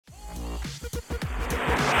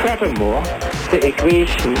Furthermore, the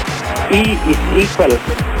equation E is equal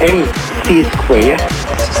mc squared.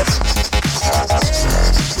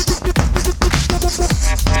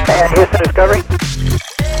 Houston Discovery.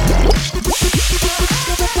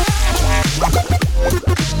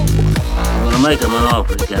 I'm gonna make him an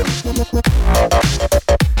offer again.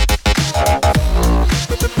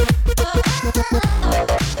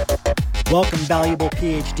 Welcome, valuable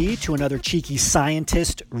PhD, to another Cheeky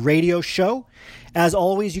Scientist radio show. As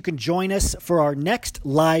always, you can join us for our next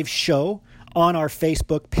live show on our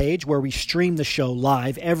Facebook page, where we stream the show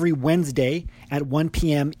live every Wednesday at 1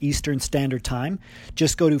 p.m. Eastern Standard Time.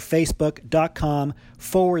 Just go to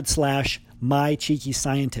facebook.com/My Cheeky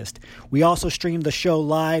Scientist. We also stream the show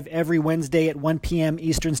live every Wednesday at 1 p.m.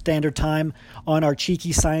 Eastern Standard Time on our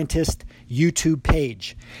Cheeky Scientist YouTube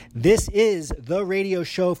page. This is the radio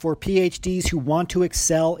show for PhDs who want to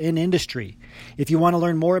excel in industry. If you want to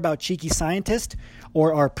learn more about Cheeky Scientist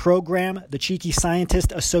or our program, the Cheeky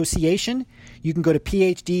Scientist Association, you can go to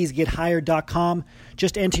phdsgethired.com.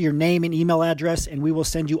 Just enter your name and email address, and we will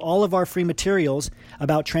send you all of our free materials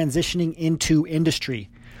about transitioning into industry.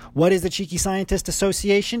 What is the Cheeky Scientist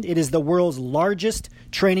Association? It is the world's largest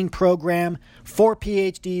training program for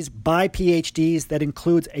PhDs by PhDs that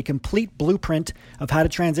includes a complete blueprint of how to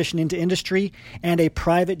transition into industry and a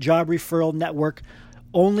private job referral network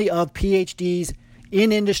only of PhDs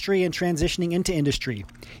in industry and transitioning into industry.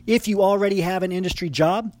 If you already have an industry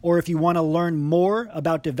job, or if you want to learn more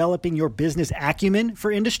about developing your business acumen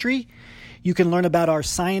for industry, you can learn about our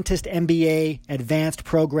Scientist MBA advanced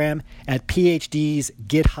program at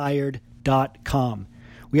phdsgethired.com.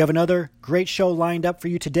 We have another great show lined up for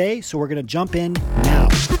you today, so we're going to jump in now.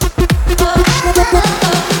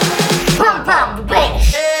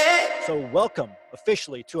 So welcome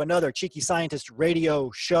officially to another Cheeky Scientist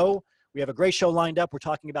radio show. We have a great show lined up. We're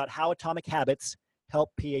talking about how atomic habits help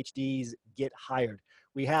PhDs get hired.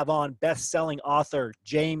 We have on best-selling author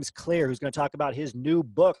James Clear, who's going to talk about his new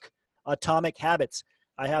book, Atomic Habits.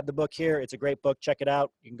 I have the book here. It's a great book. Check it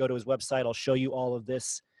out. You can go to his website. I'll show you all of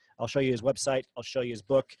this. I'll show you his website. I'll show you his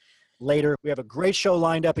book later. We have a great show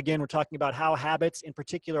lined up. Again, we're talking about how habits, in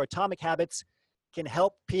particular atomic habits, can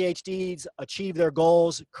help PhDs achieve their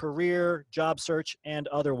goals, career, job search, and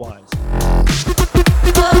otherwise.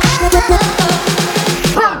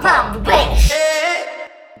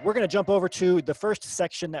 We're going to jump over to the first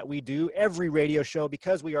section that we do every radio show.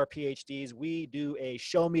 Because we are PhDs, we do a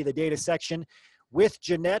Show Me the Data section with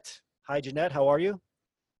Jeanette. Hi, Jeanette. How are you?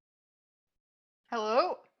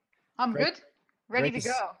 Hello. I'm Great. good. Ready to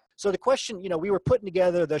go. So the question, we were putting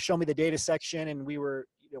together the Show Me the Data section, and we were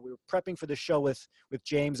prepping for the show with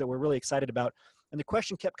James that we're really excited about. And the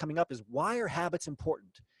question kept coming up is, why are habits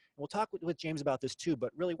important? And we'll talk with James about this too,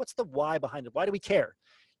 but really, what's the why behind it? Why do we care?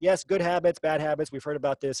 Yes, good habits, bad habits. We've heard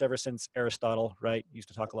about this ever since Aristotle, right? He used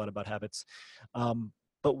to talk a lot about habits.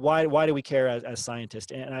 But why do we care as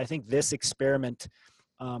scientists? And I think this experiment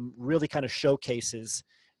really kind of showcases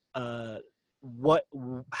how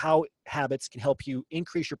habits can help you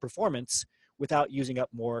increase your performance without using up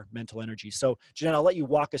more mental energy. So, Jeanette, I'll let you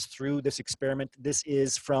walk us through this experiment. This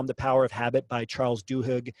is from The Power of Habit by Charles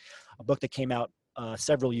Duhigg, a book that came out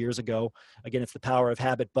several years ago. Again, it's The Power of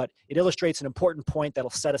Habit, but it illustrates an important point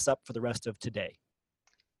that'll set us up for the rest of today.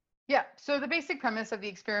 Yeah, so the basic premise of the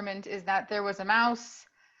experiment is that there was a mouse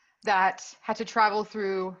that had to travel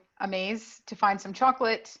through a maze to find some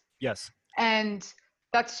chocolate. Yes. And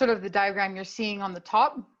that's sort of the diagram you're seeing on the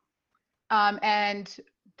top. And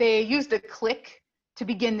they used a click to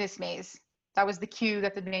begin this maze. That was the cue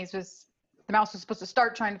that the mouse was supposed to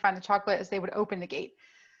start trying to find the chocolate as they would open the gate.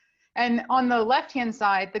 And on the left-hand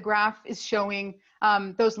side, the graph is showing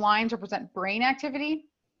those lines represent brain activity.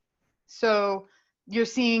 So you're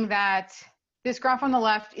seeing that this graph on the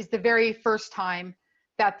left is the very first time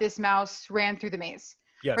that this mouse ran through the maze.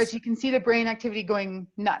 Yes. Right, so you can see the brain activity going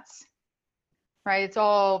nuts. Right, it's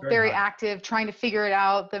all very active, trying to figure it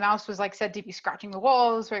out. The mouse was said to be scratching the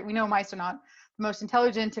walls, right? We know mice are not the most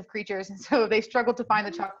intelligent of creatures, and so they struggled to find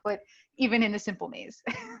the chocolate even in a simple maze.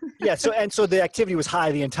 Yeah, so the activity was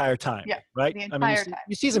high the entire time, yeah, right? The entire time.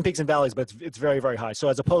 You see some peaks and valleys, but it's very, very high. So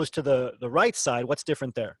as opposed to the right side, what's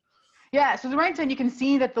different there? Yeah, so the right side, you can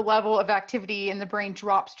see that the level of activity in the brain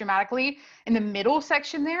drops dramatically in the middle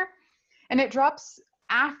section there, and it drops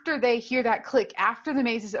after they hear that click, after the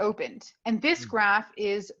maze is opened. And this graph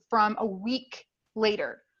is from a week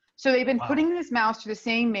later. So they've been putting this mouse through the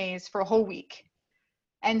same maze for a whole week.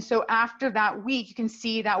 And so after that week, you can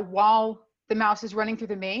see that while the mouse is running through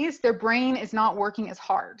the maze, their brain is not working as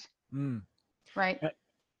hard. Right?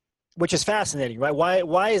 Which is fascinating, right?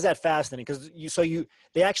 Why is that fascinating? Because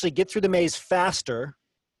they actually get through the maze faster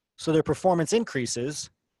So their performance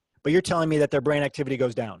increases, but you're telling me that their brain activity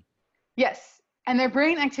goes down. Yes. And their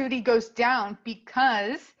brain activity goes down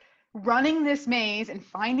because running this maze and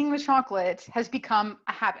finding the chocolate has become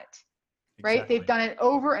a habit, right? Exactly. They've done it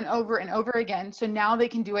over and over and over again. So now they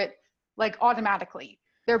can do it like automatically.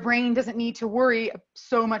 Their brain doesn't need to worry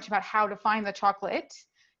so much about how to find the chocolate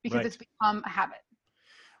because Right. it's become a habit.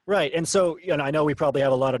 Right. And so, I know we probably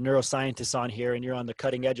have a lot of neuroscientists on here and you're on the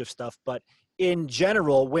cutting edge of stuff, but in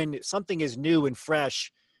general, when something is new and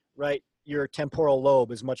fresh, right, your temporal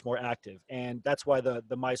lobe is much more active. And that's why the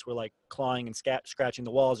mice were like clawing and scratching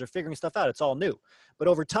the walls. They're figuring stuff out. It's all new. But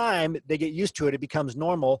over time, they get used to it. It becomes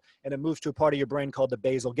normal and it moves to a part of your brain called the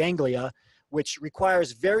basal ganglia, which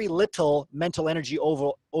requires very little mental energy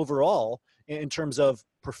overall in terms of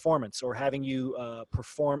performance or having you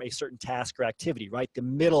perform a certain task or activity, right? The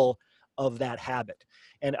middle of that habit.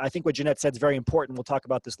 And I think what Jeanette said is very important. We'll talk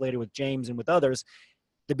about this later with James and with others.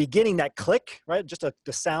 The beginning, that click, right? Just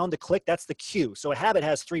the sound, the click, that's the cue. So a habit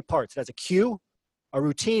has three parts. It has a cue, a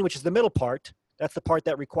routine, which is the middle part. That's the part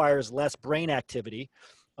that requires less brain activity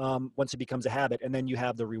once it becomes a habit. And then you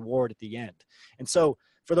have the reward at the end. And so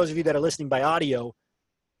for those of you that are listening by audio,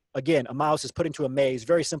 again, a mouse is put into a maze,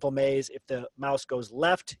 very simple maze. If the mouse goes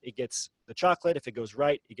left, it gets the chocolate. If it goes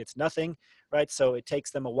right, it gets nothing, right? So it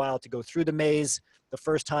takes them a while to go through the maze. The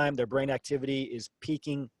first time, their brain activity is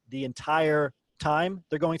peaking the entire time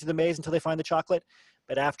they're going through the maze until they find the chocolate.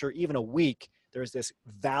 But after even a week, there's this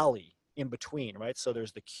valley in between, right? So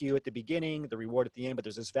there's the cue at the beginning, the reward at the end, but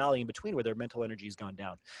there's this valley in between where their mental energy has gone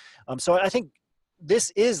down. So I think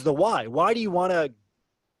this is the why. Why do you want to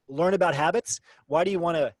learn about habits? Why do you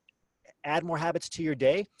want to add more habits to your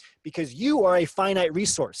day? Because you are a finite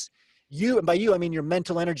resource. You, and by you, I mean your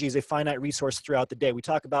mental energy is a finite resource throughout the day. We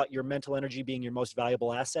talk about your mental energy being your most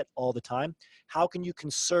valuable asset all the time. How can you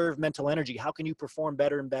conserve mental energy? How can you perform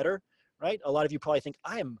better and better, right? A lot of you probably think,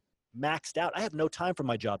 I am maxed out. I have no time for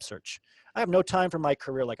my job search. I have no time for my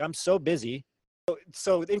career. Like, I'm so busy.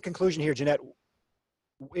 So in conclusion here, Jeanette,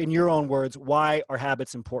 in your own words, why are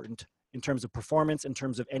habits important in terms of performance, in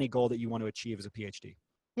terms of any goal that you want to achieve as a PhD?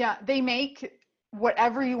 Yeah, they make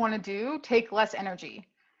whatever you want to do take less energy.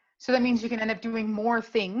 So that means you can end up doing more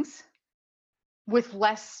things with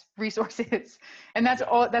less resources. And that's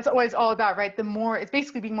what it's all about, right? The more, it's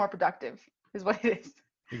basically being more productive is what it is.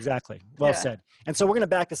 Exactly. Well said. And so we're going to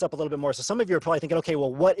back this up a little bit more. So some of you are probably thinking, okay,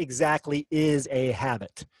 well, what exactly is a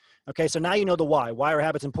habit? Okay, so now you know the why. Why are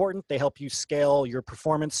habits important? They help you scale your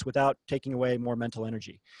performance without taking away more mental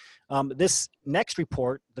energy. This next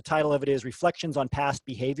report, the title of it is Reflections on Past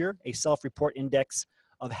Behavior, a Self-Report Index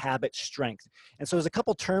of Habit Strength. And so there's a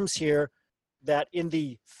couple terms here that in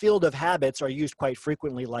the field of habits are used quite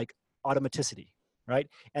frequently, like automaticity, right?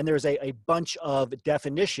 And there's a bunch of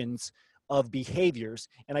definitions of behaviors.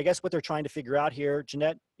 And I guess what they're trying to figure out here,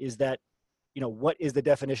 Jeanette, is that, what is the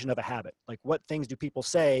definition of a habit? Like, what things do people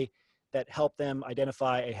say that help them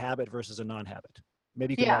identify a habit versus a non-habit?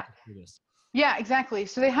 Maybe you can walk us through this. Yeah, exactly.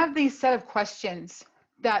 So they have these set of questions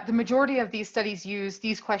that the majority of these studies use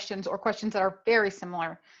these questions or questions that are very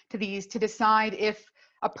similar to these to decide if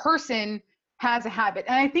a person has a habit.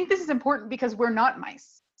 And I think this is important because we're not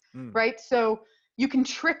mice, right? So you can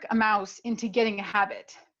trick a mouse into getting a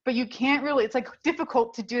habit, but you can't really, it's like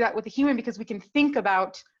difficult to do that with a human because we can think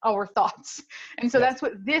about our thoughts. And so that's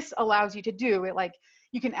what this allows you to do.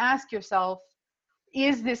 You can ask yourself,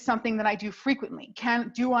 is this something that I do frequently?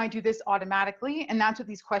 Do I do this automatically? And that's what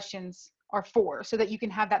these questions are for, so that you can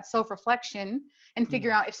have that self-reflection and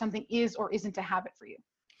figure out if something is or isn't a habit for you.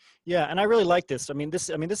 Yeah, and I really like this. This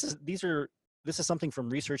is something from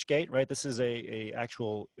ResearchGate, right? This is a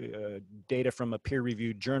actual data from a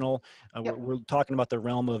peer-reviewed journal. We're talking about the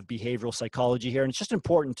realm of behavioral psychology here, and it's just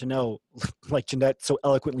important to know, like Jeanette so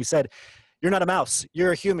eloquently said, you're not a mouse,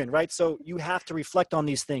 you're a human, right? So you have to reflect on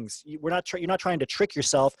these things. You're not trying to trick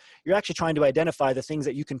yourself. You're actually trying to identify the things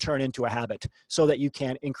that you can turn into a habit so that you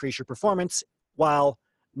can increase your performance while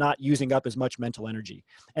not using up as much mental energy.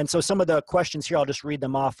 And so some of the questions here, I'll just read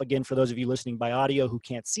them off again for those of you listening by audio who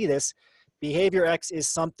can't see this. Behavior X is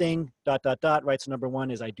something, ... right? So number one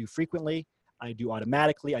is I do frequently, I do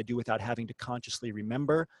automatically, I do without having to consciously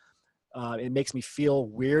remember. It makes me feel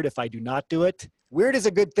weird if I do not do it. Weird is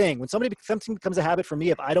a good thing. When something becomes a habit for me,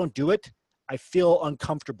 if I don't do it, I feel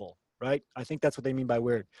uncomfortable, right? I think that's what they mean by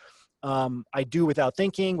weird. I do without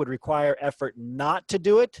thinking, would require effort not to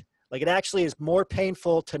do it. Like, it actually is more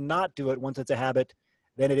painful to not do it once it's a habit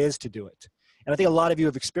than it is to do it. And I think a lot of you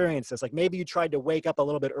have experienced this. Like, maybe you tried to wake up a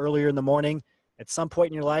little bit earlier in the morning at some point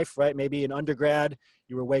in your life, right? Maybe in undergrad,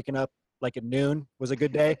 you were waking up like at noon was a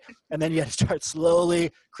good day. And then you had to start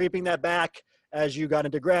slowly creeping that back as you got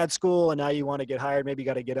into grad school and now you want to get hired. Maybe you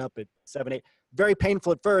got to get up at 7, 8. Very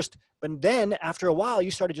painful at first, but then after a while,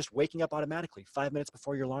 you started just waking up automatically 5 minutes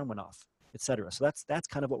before your alarm went off, etc. So that's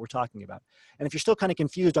kind of what we're talking about. And if you're still kind of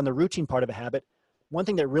confused on the routine part of a habit, one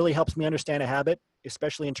thing that really helps me understand a habit,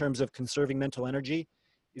 especially in terms of conserving mental energy,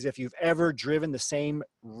 is if you've ever driven the same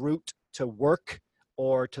route to work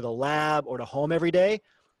or to the lab or to home every day,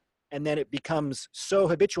 and then it becomes so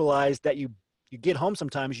habitualized that you get home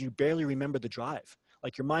sometimes, you barely remember the drive.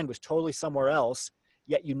 Like your mind was totally somewhere else,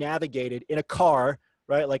 yet you navigated in a car,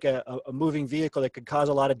 right? Like a moving vehicle that could cause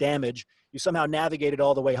a lot of damage. You somehow navigated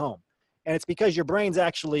all the way home. And it's because your brain's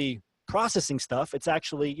actually processing stuff. It's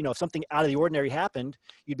actually, if something out of the ordinary happened,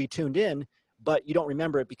 you'd be tuned in, but you don't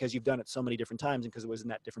remember it because you've done it so many different times and because it was in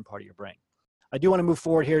that different part of your brain. I do want to move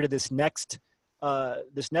forward here to this next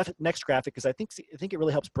graphic, because I think it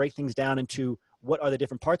really helps break things down into what are the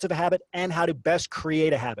different parts of a habit and how to best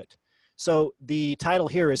create a habit. So the title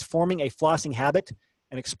here is Forming a Flossing Habit,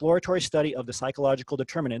 an exploratory study of the psychological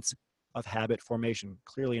determinants of habit formation.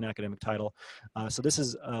 Clearly an academic title. So this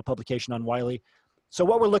is a publication on Wiley. So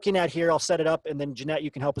what we're looking at here, I'll set it up, and then Jeanette,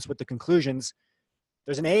 you can help us with the conclusions.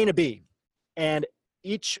 There's an A and a B, and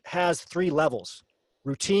each has 3 levels: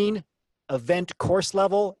 routine, event course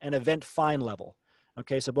level, and event fine level.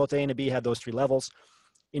 Okay, so both A and a B have those 3 levels.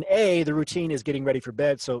 In A, the routine is getting ready for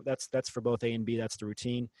bed, so that's for both A and B, that's the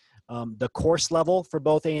routine. The course level for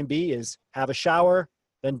both A and B is have a shower,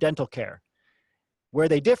 then dental care. Where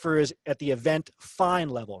they differ is at the event fine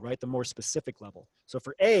level, right, the more specific level. So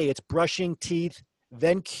for A, it's brushing teeth,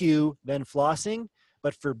 then Q, then flossing.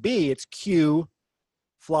 But for B, it's Q,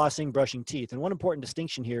 flossing, brushing teeth. And one important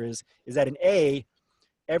distinction here is that in A,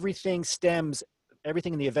 everything in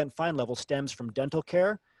the event fine level stems from dental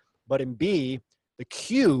care. But in B, the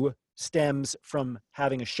Q stems from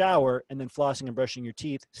having a shower, and then flossing and brushing your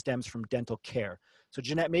teeth stems from dental care. So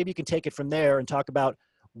Jeanette, maybe you can take it from there and talk about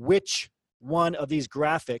which one of these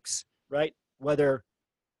graphics, right, whether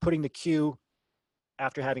putting the Q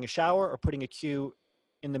after having a shower or putting a Q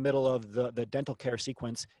in the middle of the dental care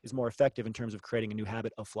sequence is more effective in terms of creating a new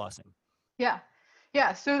habit of flossing.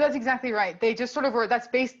 Yeah, so that's exactly right. They just sort of were,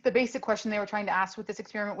 the basic question they were trying to ask with this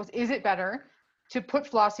experiment was, is it better to put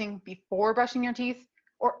flossing before brushing your teeth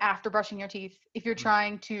or after brushing your teeth if you're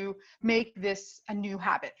trying to make this a new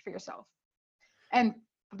habit for yourself? And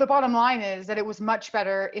the bottom line is that it was much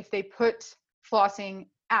better if they put flossing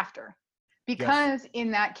after, because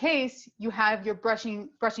in that case, you have your brushing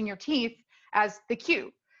your teeth as the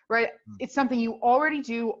cue, right? It's something you already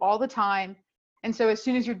do all the time. And so as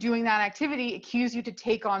soon as you're doing that activity, it cues you to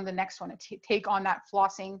take on the next one, to take on that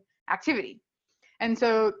flossing activity. And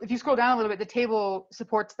so if you scroll down a little bit, the table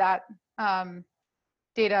supports that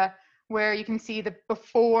data, where you can see the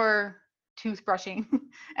before toothbrushing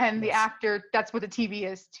and the after, that's what the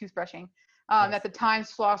TB is, toothbrushing. That the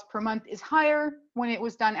times floss per month is higher when it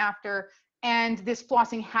was done after. And this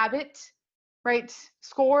flossing habit, right,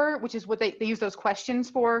 score, which is what they use those questions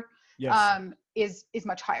for, is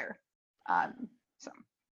much higher.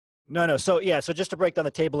 So just to break down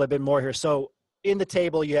the table a bit more here. So in the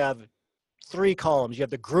table, you have 3 columns. You have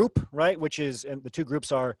the group, right, which is, and the 2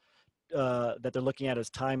 groups are that they're looking at as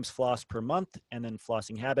times floss per month, and then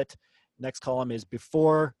flossing habit. Next column is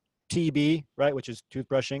before TB, right, which is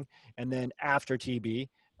toothbrushing, and then after TB.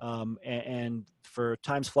 And for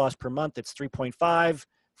times floss per month, it's 3.5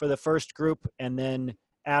 for the first group, and then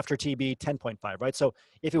after TB, 10.5, right? So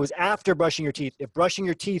if it was after brushing your teeth, if brushing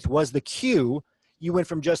your teeth was the cue, you went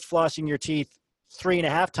from just flossing your teeth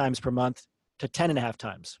 3.5 times per month to 10.5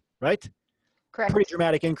 times, right? Correct. Pretty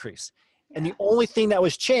dramatic increase. Yeah. And the only thing that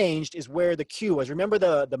was changed is where the cue was. Remember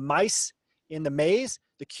the mice in the maze?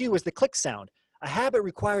 The cue is the click sound. A habit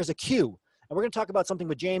requires a cue. And we're going to talk about something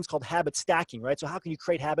with James called habit stacking, right? So how can you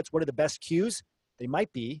create habits? What are the best cues? They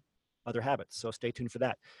might be other habits. So stay tuned for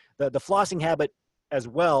that. The flossing habit as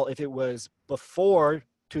well, if it was before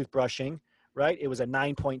toothbrushing, right, it was a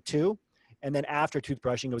 9.2. And then after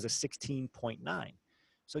toothbrushing, it was a 16.9.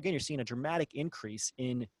 So again, you're seeing a dramatic increase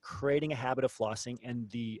in creating a habit of flossing, and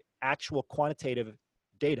the actual quantitative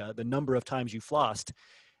data, the number of times you flossed,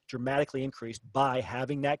 dramatically increased by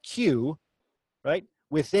having that cue, right,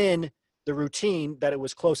 within the routine that it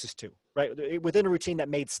was closest to, right, within a routine that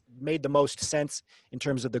made the most sense in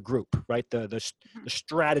terms of the group, right, the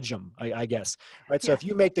stratagem, I guess, right? So if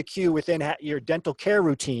you make the cue within your dental care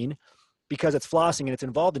routine because it's flossing and it's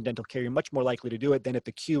involved in dental care, you're much more likely to do it than if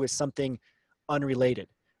the cue is something unrelated,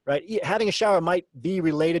 right? Having a shower might be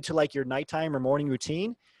related to like your nighttime or morning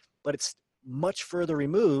routine, but it's much further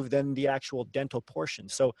removed than the actual dental portion.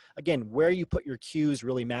 So again, where you put your cues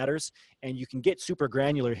really matters, and you can get super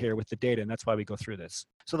granular here with the data, and that's why we go through this.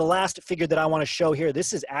 So the last figure that I want to show here,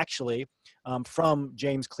 this is actually from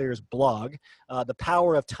James Clear's blog. The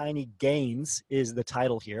Power of Tiny Gains is the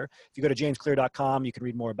title here. If you go to jamesclear.com, you can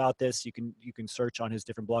read more about this. You can search on his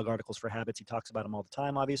different blog articles for habits. He talks about them all the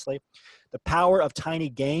time, obviously. The Power of Tiny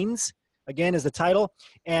Gains, again, is the title.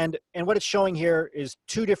 And what it's showing here is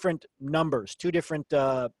two different numbers, two different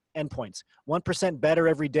endpoints. 1% better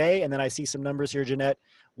every day. And then I see some numbers here, Jeanette,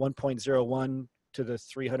 1.01 to the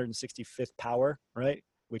 365th power, right?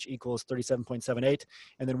 Which equals 37.78.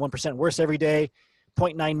 And then 1% worse every day,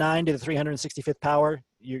 0.99 to the 365th power.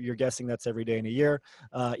 You're guessing that's every day in a year,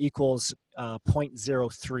 equals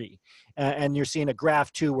 0.03. And you're seeing a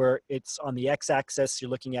graph too, where it's on the x-axis,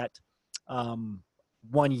 you're looking at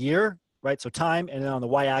 1 year, right? So time, and then on the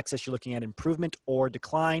y-axis, you're looking at improvement or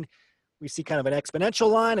decline. We see kind of an exponential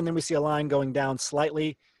line, and then we see a line going down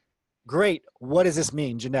slightly. Great. What does this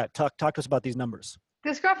mean, Jeanette? Talk to us about these numbers.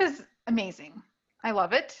 This graph is amazing. I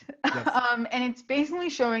love it. Yes. And it's basically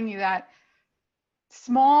showing you that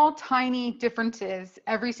small, tiny differences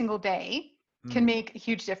every single day can make a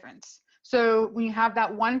huge difference. So when you have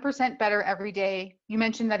that 1% better every day, you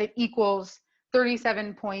mentioned that it equals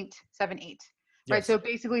 37.78. Right. Yes. So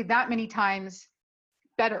basically that many times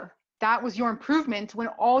better. That was your improvement when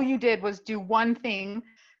all you did was do one thing,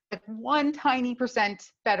 like 1 tiny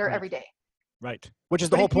percent better every day. Right. Which is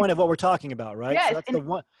the whole point of what we're talking about, right? Yes,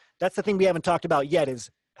 So that's the thing we haven't talked about yet, is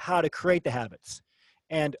how to create the habits.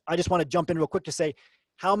 And I just want to jump in real quick to say,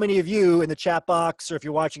 how many of you in the chat box, or if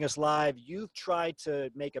you're watching us live, you've tried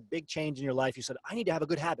to make a big change in your life. You said, I need to have a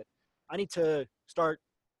good habit. I need to start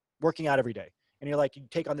working out every day. And you're like, you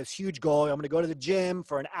take on this huge goal. I'm going to go to the gym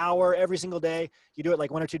for an hour every single day. You do it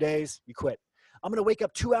like 1 or 2 days, you quit. I'm going to wake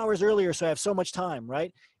up 2 hours earlier so I have so much time,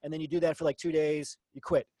 right? And then you do that for like 2 days, you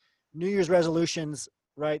quit. New Year's resolutions,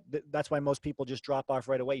 right? That's why most people just drop off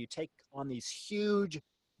right away. You take on these huge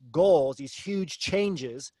goals, these huge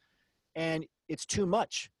changes, and it's too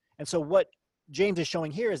much. And so what James is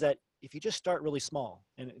showing here is that if you just start really small,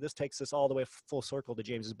 and this takes us all the way full circle to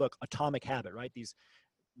James's book, Atomic Habit, right? These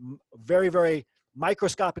very, very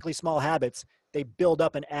microscopically small habits, they build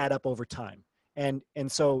up and add up over time. And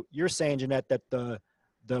so you're saying, Jeanette, that the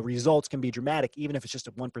results can be dramatic, even if it's just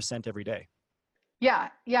 1% every day. Yeah,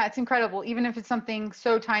 it's incredible. Even if it's something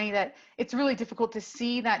so tiny that it's really difficult to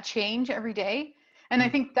see that change every day. And I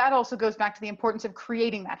think that also goes back to the importance of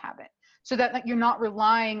creating that habit, so that like, you're not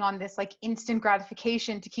relying on this like instant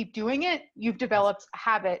gratification to keep doing it. You've developed a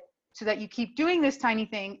habit so that you keep doing this tiny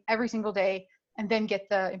thing every single day and then get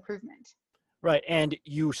the improvement. Right. And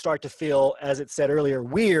you start to feel, as it said earlier,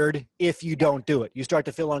 weird if you don't do it. You start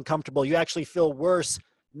to feel uncomfortable. You actually feel worse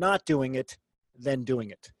not doing it than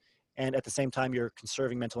doing it. And at the same time, you're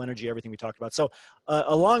conserving mental energy, everything we talked about. So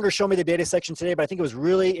a longer show me the data section today, but I think it was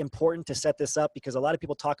really important to set this up because a lot of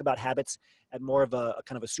people talk about habits at more of a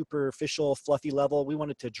kind of a superficial, fluffy level. We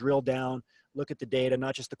wanted to drill down, look at the data,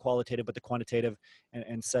 not just the qualitative, but the quantitative,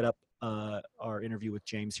 and set up our interview with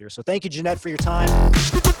James here. So thank you, Jeanette, for your time.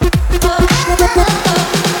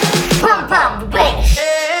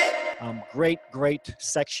 Great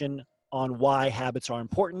section on why habits are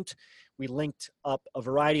important. We linked up a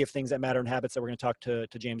variety of things that matter in habits that we're going to talk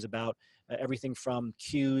to James about. Everything from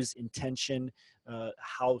cues, intention,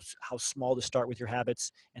 how small to start with your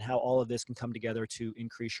habits, and how all of this can come together to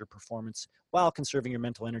increase your performance while conserving your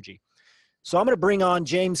mental energy. So I'm going to bring on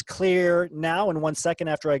James Clear now in 1 second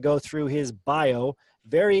after I go through his bio.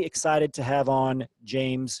 Very excited to have on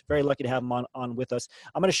James. Very lucky to have him on with us.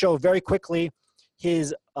 I'm going to show very quickly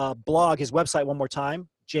his blog, his website one more time,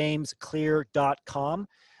 jamesclear.com.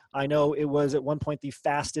 I know it was at one point the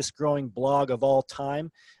fastest growing blog of all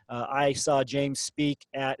time. I saw James speak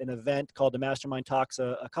at an event called the Mastermind Talks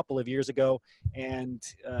a couple of years ago, and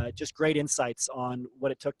just great insights on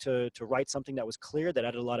what it took to write something that was clear, that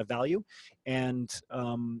added a lot of value. And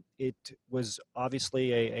it was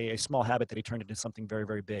obviously a small habit that he turned into something very,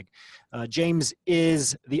 very big. James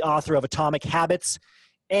is the author of Atomic Habits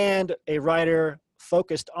and a writer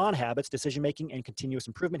focused on habits, decision-making, and continuous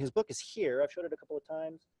improvement. His book is here. I've showed it a couple of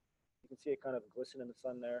times. You can see it kind of glisten in the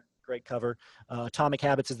sun there. Great cover. Atomic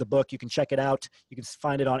Habits is the book. You can check it out. You can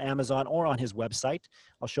find it on Amazon or on his website.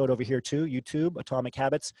 I'll show it over here too, YouTube, Atomic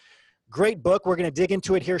Habits. Great book. We're going to dig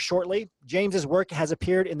into it here shortly. James's work has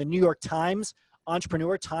appeared in the New York Times,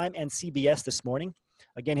 Entrepreneur, Time, and CBS this morning.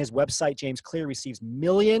 Again, his website, James Clear, receives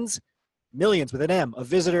millions with an M, of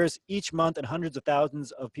visitors each month, and hundreds of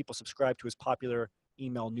thousands of people subscribe to his popular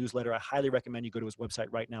email newsletter. I highly recommend you go to his website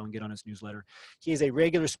right now and get on his newsletter. He is a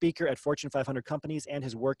regular speaker at Fortune 500 companies, and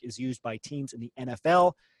his work is used by teams in the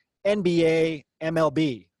NFL, NBA,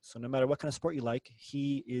 MLB. So no matter what kind of sport you like,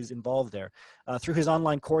 he is involved there. Through his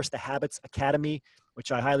online course, The Habits Academy,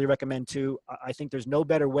 which I highly recommend too, I think there's no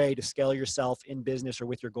better way to scale yourself in business or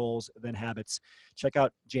with your goals than habits. Check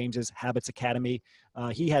out James's Habits Academy.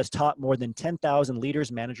 He has taught more than 10,000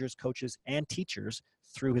 leaders, managers, coaches, and teachers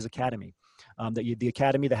through his academy.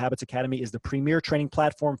 The Habits Academy, is the premier training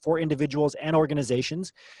platform for individuals and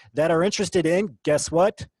organizations that are interested in, guess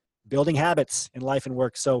what? Building habits in life and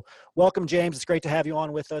work. So welcome, James. It's great to have you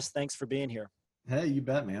on with us. Thanks for being here. Hey, you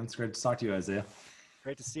bet, man. It's great to talk to you, Isaiah.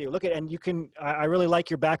 Great to see you. Look at, and you can, I really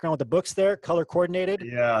like your background with the books there, color coordinated.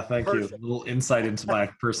 Yeah, thank you. A little insight into my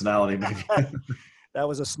personality, maybe. That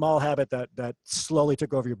was a small habit that slowly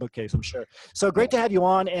took over your bookcase, I'm sure. So great to have you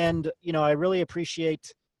on. And, I really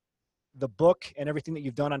appreciate the book and everything that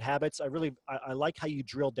you've done on habits. I like how you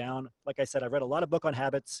drill down. Like I said, I've read a lot of books on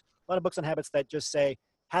habits that just say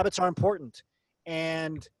habits are important.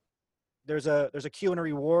 And there's a cue and a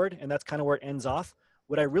reward, and that's kind of where it ends off.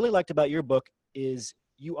 What I really liked about your book is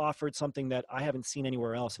you offered something that I haven't seen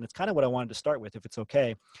anywhere else. And it's kind of what I wanted to start with, if it's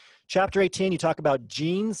okay. Chapter 18, you talk about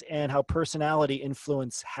genes and how personality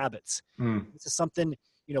influence habits. This is something,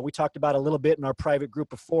 we talked about a little bit in our private group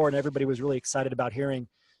before, and everybody was really excited about hearing.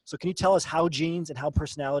 So can you tell us how genes and how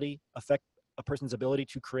personality affect a person's ability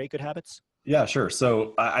to create good habits? Yeah, sure.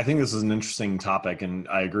 So I think this is an interesting topic, and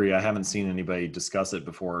I agree. I haven't seen anybody discuss it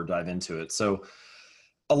before or dive into it. So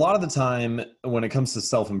a lot of the time when it comes to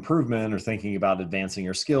self-improvement or thinking about advancing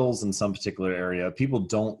your skills in some particular area, people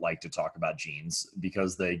don't like to talk about genes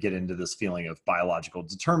because they get into this feeling of biological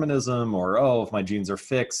determinism or, oh, if my genes are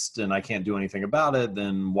fixed and I can't do anything about it,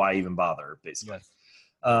 then why even bother, basically.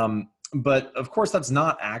 Yes. But of course, that's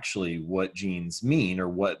not actually what genes mean or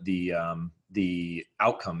what the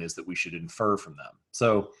outcome is that we should infer from them.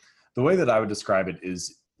 So the way that I would describe it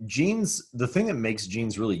is genes, the thing that makes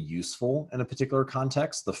genes really useful in a particular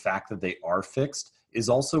context, the fact that they are fixed, is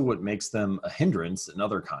also what makes them a hindrance in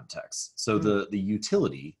other contexts. So the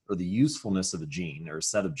utility or the usefulness of a gene or a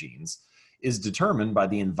set of genes is determined by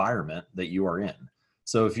the environment that you are in.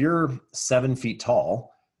 So if you're 7 feet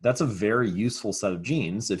tall, that's a very useful set of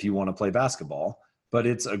genes if you want to play basketball, but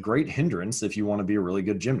it's a great hindrance if you want to be a really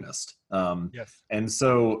good gymnast. Yes. And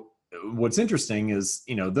so what's interesting is,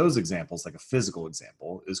 those examples, like a physical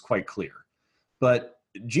example, is quite clear. But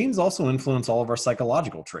genes also influence all of our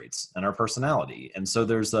psychological traits and our personality. And so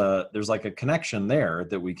there's like a connection there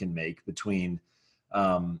that we can make between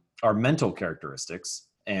our mental characteristics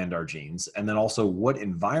and our genes, and then also what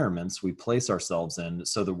environments we place ourselves in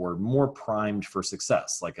so that we're more primed for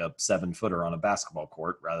success, like a 7-footer on a basketball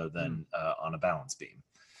court rather than on a balance beam.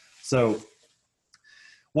 So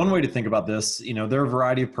one way to think about this, there are a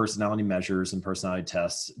variety of personality measures and personality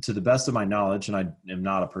tests. To the best of my knowledge, and I am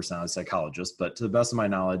not a personality psychologist, but to the best of my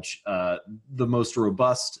knowledge, the most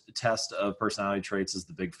robust test of personality traits is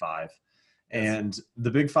the Big Five. And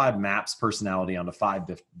the Big Five maps personality onto 5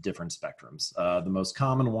 different spectrums. The most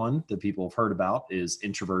common one that people have heard about is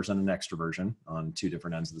introversion and extroversion on 2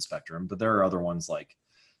 different ends of the spectrum. But there are other ones like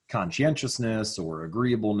conscientiousness or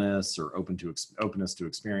agreeableness or openness to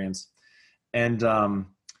experience. And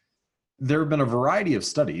there have been a variety of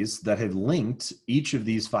studies that have linked each of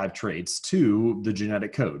these 5 traits to the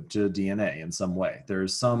genetic code, to DNA in some way.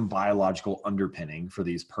 There's some biological underpinning for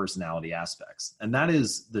these personality aspects. And that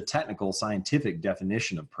is the technical scientific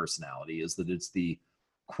definition of personality, is that it's the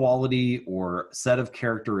quality or set of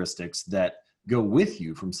characteristics that go with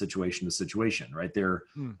you from situation to situation, right? They're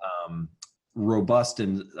robust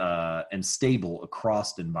and stable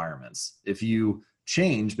across environments. If you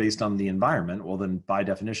change based on the environment, well, then by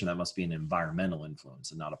definition, that must be an environmental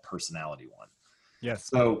influence and not a personality one. Yes.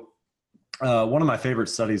 So one of my favorite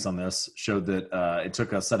studies on this showed that it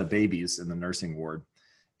took a set of babies in the nursing ward,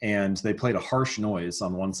 and they played a harsh noise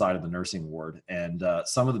on one side of the nursing ward, and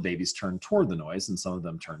some of the babies turned toward the noise and some of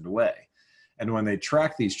them turned away. And when they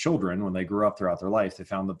tracked these children, when they grew up throughout their life, they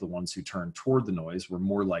found that the ones who turned toward the noise were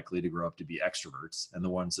more likely to grow up to be extroverts, and the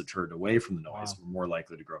ones that turned away from the noise were more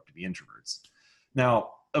likely to grow up to be introverts. Now,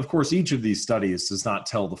 of course, each of these studies does not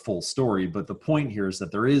tell the full story, but the point here is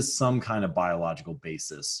that there is some kind of biological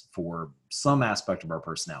basis for some aspect of our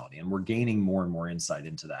personality, and we're gaining more and more insight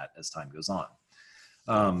into that as time goes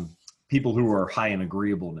on. People who are high in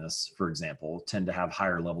agreeableness, for example, tend to have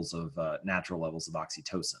higher levels of natural levels of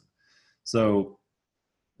oxytocin. So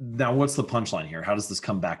now what's the punchline here? How does this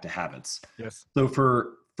come back to habits? Yes. So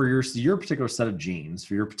for your particular set of genes,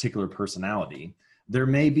 for your particular personality, there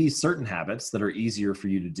may be certain habits that are easier for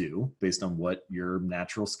you to do based on what your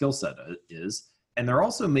natural skill set is. And there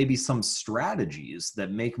also may be some strategies that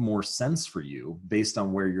make more sense for you based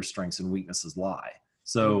on where your strengths and weaknesses lie.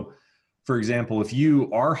 So, for example, if you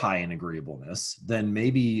are high in agreeableness, then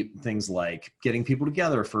maybe things like getting people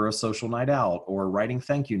together for a social night out or writing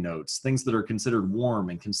thank you notes, things that are considered warm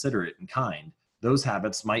and considerate and kind, those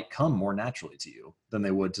habits might come more naturally to you than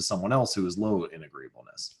they would to someone else who is low in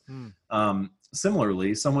agreeableness.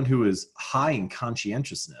 Similarly, someone who is high in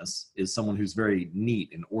conscientiousness is someone who's very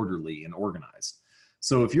neat and orderly and organized.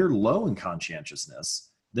 So if you're low in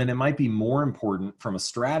conscientiousness, then it might be more important from a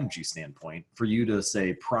strategy standpoint for you to,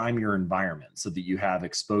 say, prime your environment so that you have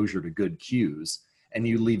exposure to good cues, and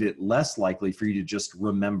you leave it less likely for you to just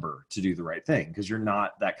remember to do the right thing, because you're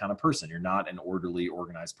not that kind of person. You're not an orderly,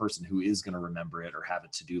 organized person who is going to remember it or have a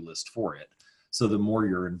to-do list for it. So the more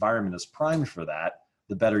your environment is primed for that,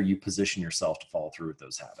 the better you position yourself to follow through with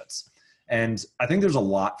those habits. And I think there's a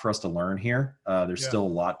lot for us to learn here. There's still a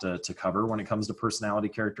lot to cover when it comes to personality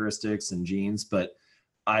characteristics and genes, but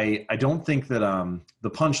I don't think that the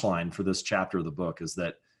punchline for this chapter of the book is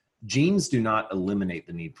that genes do not eliminate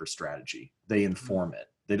the need for strategy. They inform it.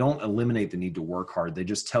 They don't eliminate the need to work hard. They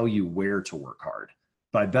just tell you where to work hard.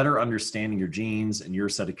 By better understanding your genes and your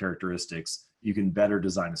set of characteristics, you can better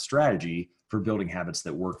design a strategy for building habits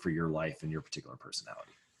that work for your life and your particular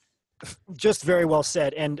personality. Just very well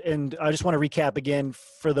said. And I just want to recap again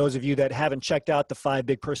for those of you that haven't checked out the 5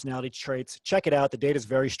 big personality traits. Check it out. The data is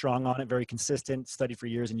very strong on it, very consistent, studied for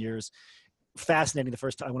years and years. Fascinating the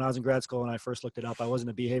first time when I was in grad school and I first looked it up. I wasn't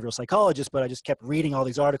a behavioral psychologist, but I just kept reading all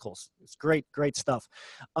these articles. It's great, great stuff.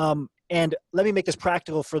 And let me make this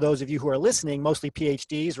practical for those of you who are listening, mostly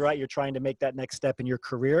PhDs, right? You're trying to make that next step in your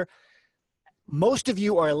career. Most of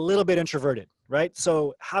you are a little bit introverted, right?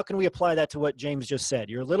 So how can we apply that to what James just said?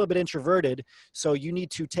 You're a little bit introverted, so you need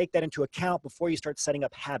to take that into account before you start setting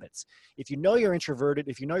up habits. If you know you're introverted,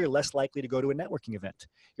 if you know you're less likely to go to a networking event,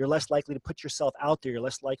 you're less likely to put yourself out there, you're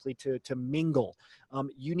less likely to mingle,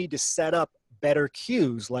 you need to set up better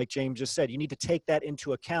cues, like James just said. You need to take that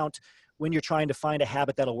into account when you're trying to find a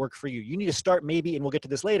habit that'll work for you. You need to start maybe, and we'll get to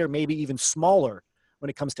this later, maybe even smaller when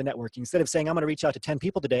it comes to networking. Instead of saying, I'm going to reach out to 10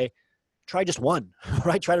 people today, try just one,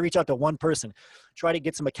 right? Try to reach out to one person. Try to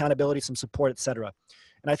get some accountability, some support, etc.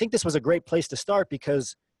 And I think this was a great place to start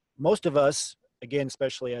because most of us, again,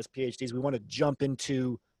 especially as PhDs, we want to jump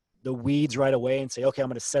into the weeds right away and say, okay, I'm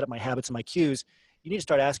going to set up my habits and my cues. You need to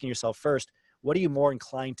start asking yourself first, what are you more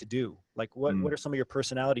inclined to do? Like what are some of your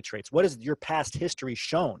personality traits? What has your past history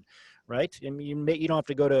shown, right? And you don't have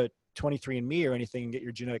to go to 23andMe or anything and get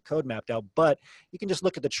your genetic code mapped out, but you can just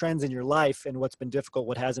look at the trends in your life and what's been difficult,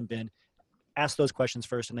 what hasn't been. Ask those questions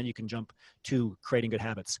first, and then you can jump to creating good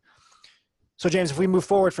habits. So James, if we move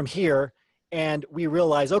forward from here and we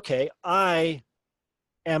realize, okay, I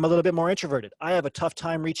am a little bit more introverted. I have a tough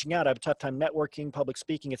time reaching out. I have a tough time networking, public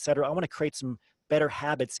speaking, etc. I want to create some better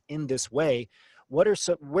habits in this way. Where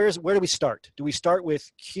do we start? Do we start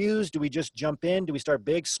with cues? Do we just jump in? Do we start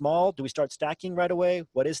big, small? Do we start stacking right away?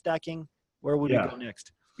 What is stacking? Where would we go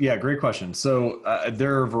next? Yeah, great question. So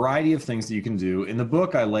there are a variety of things that you can do. In the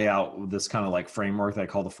book, I lay out this kind of like framework that I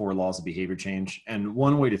call the 4 laws of behavior change. And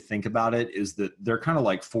one way to think about it is that they're kind of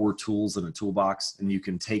like 4 tools in a toolbox, and you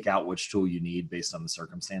can take out which tool you need based on the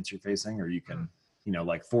circumstance you're facing, or you can,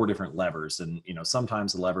 like 4 different levers. And,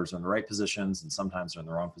 sometimes the levers are in the right positions and sometimes they're in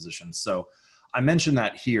the wrong positions. So I mentioned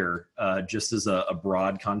that here just as a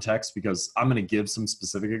broad context, because I'm going to give some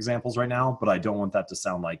specific examples right now, but I don't want that to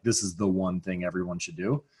sound like this is the one thing everyone should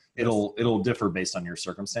do. It'll differ based on your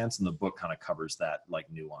circumstance, and the book kind of covers that like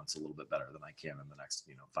nuance a little bit better than I can in the next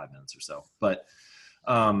 5 minutes or so. But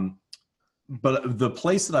the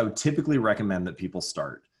place that I would typically recommend that people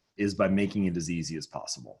start is by making it as easy as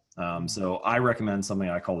possible. So I recommend something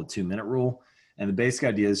I call the 2-minute rule, and the basic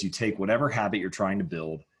idea is you take whatever habit you're trying to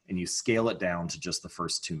build and you scale it down to just the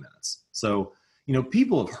first 2 minutes. So,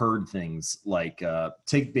 people have heard things like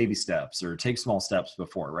take baby steps or take small steps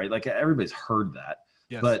before, right? Like everybody's heard that.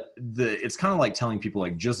 Yes. But it's kind of like telling people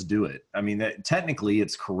like, just do it. I mean, technically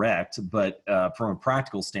it's correct, but from a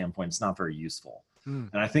practical standpoint, it's not very useful. And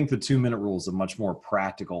I think the 2-minute rule is a much more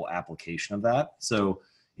practical application of that. So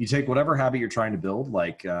you take whatever habit you're trying to build,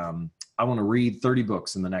 like I want to read 30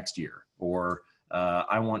 books in the next year, or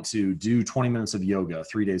I want to do 20 minutes of yoga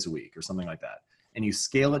 3 days a week or something like that. And you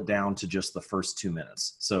scale it down to just the first 2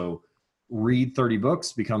 minutes. So read 30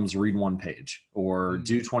 books becomes read 1 page, or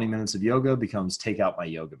do 20 minutes of yoga becomes take out my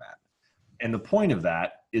yoga mat. And the point of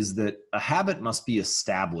that is that a habit must be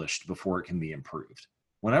established before it can be improved.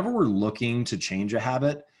 Whenever we're looking to change a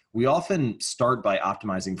habit, we often start by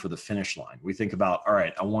optimizing for the finish line. We think about, all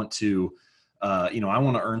right, I want to, I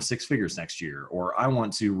want to earn 6 figures next year, or I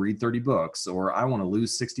want to read 30 books, or I want to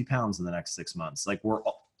lose 60 pounds in the next 6 months. Like we're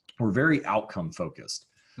very outcome focused.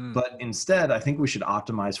 But instead, I think we should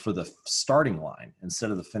optimize for the starting line instead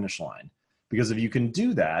of the finish line. Because if you can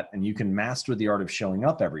do that and you can master the art of showing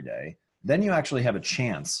up every day, then you actually have a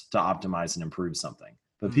chance to optimize and improve something.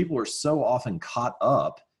 But people are so often caught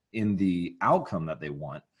up in the outcome that they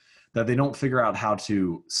want that they don't figure out how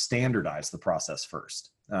to standardize the process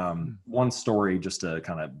first. One story, just to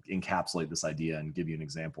kind of encapsulate this idea and give you an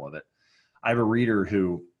example of it. I have a reader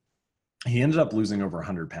who he ended up losing over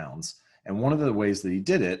 100 pounds. And one of the ways that he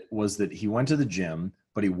did it was that he went to the gym,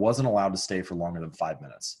 but he wasn't allowed to stay for longer than 5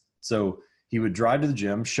 minutes. So he would drive to the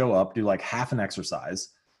gym, show up, do like half an exercise.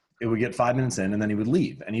 It would get 5 minutes in and then he would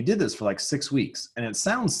leave. And he did this for like 6 weeks. And it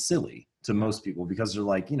sounds silly to most people because they're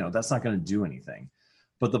like, that's not going to do anything.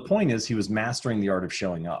 But the point is he was mastering the art of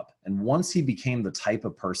showing up. And once he became the type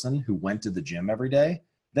of person who went to the gym every day,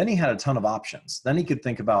 then he had a ton of options. Then he could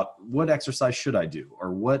think about what exercise should I do?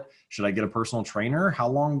 Or what should I get a personal trainer? How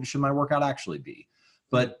long should my workout actually be?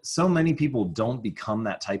 But so many people don't become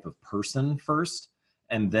that type of person first.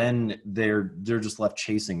 And then they're just left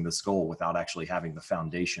chasing this goal without actually having the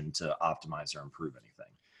foundation to optimize or improve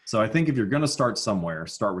anything. So I think if you're going to start somewhere,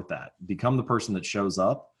 start with that. Become the person that shows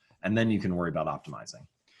up, and then you can worry about optimizing.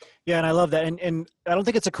 Yeah, and I love that. And I don't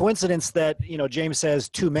think it's a coincidence that, James says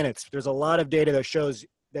 2 minutes. There's a lot of data that shows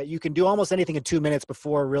that you can do almost anything in 2 minutes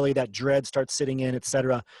before really that dread starts sitting in, et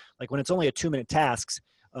cetera. Like when it's only a 2-minute task,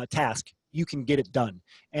 you can get it done.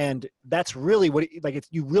 And that's really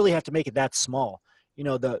you really have to make it that small.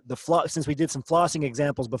 The floss, since we did some flossing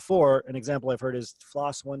examples before, an example I've heard is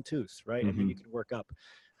floss one tooth, right? And then you can work up.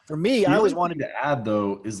 For me, I always wanted to add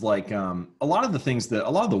though, is like a lot of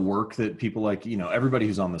the work that people like, everybody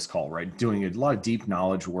who's on this call, right? Doing a lot of deep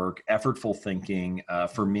knowledge work, effortful thinking.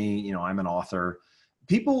 For me, I'm an author.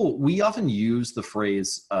 We often use the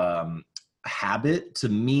phrase habit to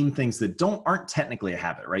mean things that aren't technically a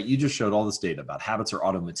habit, right? You just showed all this data about habits are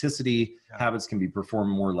automaticity. Yeah. Habits can be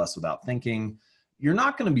performed more or less without thinking. You're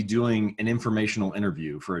not going to be doing an informational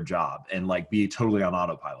interview for a job and like be totally on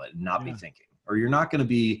autopilot and not be thinking, or you're not going to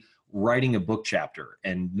be writing a book chapter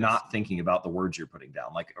and not thinking about the words you're putting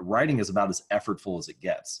down. Like writing is about as effortful as it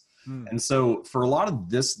gets. And so for a lot of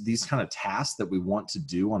these kind of tasks that we want to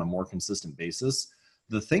do on a more consistent basis,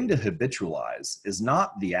 the thing to habitualize is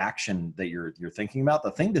not the action that you're thinking about.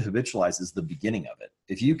 The thing to habitualize is the beginning of it.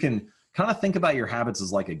 If you can kind of think about your habits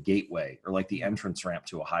as like a gateway or like the entrance ramp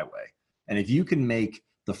to a highway. And if you can make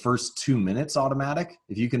the first 2 minutes automatic,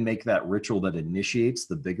 if you can make that ritual that initiates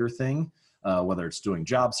the bigger thing, whether it's doing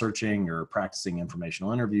job searching or practicing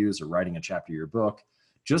informational interviews or writing a chapter of your book,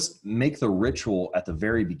 just make the ritual at the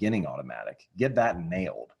very beginning automatic. Get that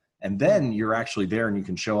nailed. And then you're actually there and you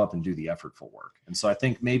can show up and do the effortful work. And so I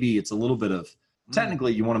think maybe it's a little bit of,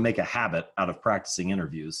 technically you want to make a habit out of practicing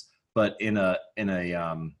interviews, but in the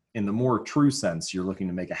more true sense, you're looking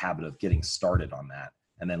to make a habit of getting started on that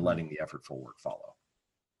and then letting the effortful work follow.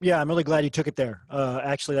 Yeah, I'm really glad you took it there.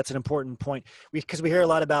 Actually, that's an important point because we hear a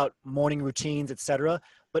lot about morning routines, et cetera.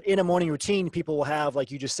 But in a morning routine, people will have,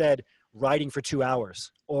 like you just said, writing for 2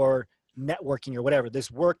 hours or networking or whatever,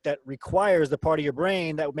 this work that requires the part of your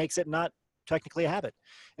brain that makes it not technically a habit.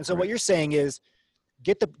 And so what you're saying is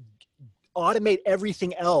automate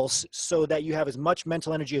everything else so that you have as much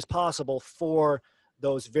mental energy as possible for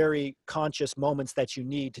those very conscious moments that you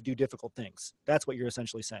need to do difficult things. That's what you're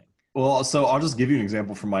essentially saying. Well, so I'll just give you an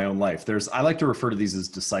example from my own life. I like to refer to these as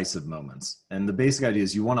decisive moments. And the basic idea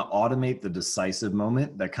is you want to automate the decisive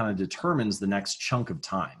moment that kind of determines the next chunk of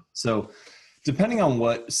time. So depending on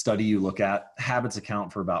what study you look at, habits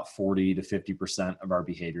account for about 40 to 50% of our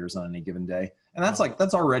behaviors on any given day. And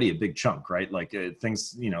that's already a big chunk, right? Like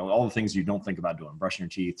things, all the things you don't think about doing, brushing your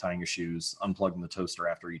teeth, tying your shoes, unplugging the toaster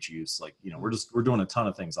after each use. Like, we're doing a ton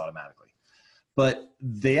of things automatically. But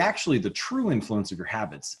the true influence of your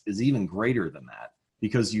habits is even greater than that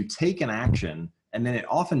because you take an action and then it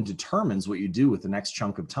often determines what you do with the next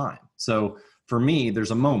chunk of time. So for me,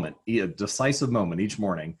 there's a decisive moment each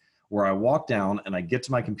morning where I walk down and I get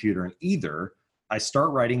to my computer and either I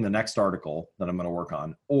start writing the next article that I'm going to work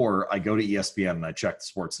on, or I go to ESPN and I check the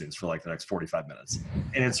sports news for like the next 45 minutes.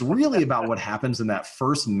 And it's really about what happens in that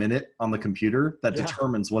first minute on the computer that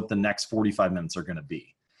determines what the next 45 minutes are going to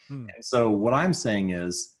be. And so what I'm saying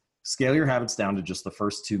is scale your habits down to just the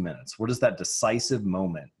first 2 minutes. What is that decisive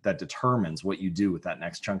moment that determines what you do with that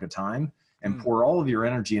next chunk of time, and pour all of your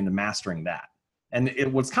energy into mastering that. And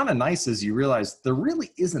what's kind of nice is you realize there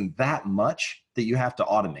really isn't that much that you have to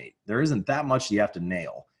automate. There isn't that much you have to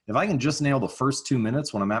nail. If I can just nail the first 2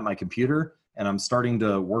 minutes when I'm at my computer and I'm starting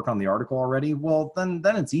to work on the article already, well, then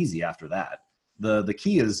it's easy after that. The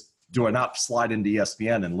key is, do I not slide into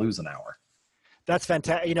ESPN and lose an hour? That's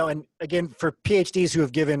fantastic. You know, and again, for PhDs who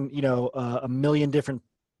have given, you know, a million different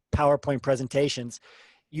PowerPoint presentations,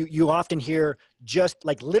 you often hear just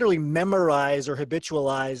like literally memorize or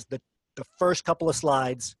habitualize the first couple of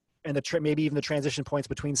slides and maybe even the transition points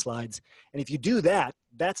between slides. And if you do that,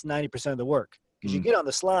 that's 90% of the work, because you get on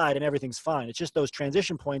the slide and everything's fine. It's just those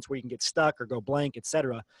transition points where you can get stuck or go blank,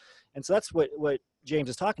 etc. And so that's what James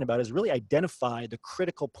is talking about, is really identify the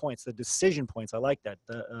critical points, the decision points. I like that,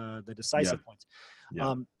 the decisive points.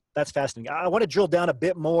 Yeah. That's fascinating. I want to drill down a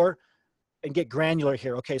bit more and get granular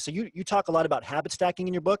here. Okay, so you talk a lot about habit stacking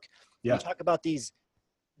in your book. Yeah. You talk about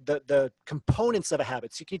the components of a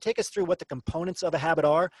habit. So can you take us through what the components of a habit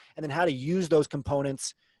are, and then how to use those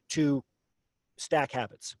components to stack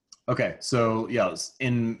habits? Okay, so yeah,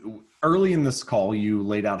 early in this call, you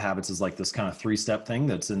laid out habits as like this kind of 3-step thing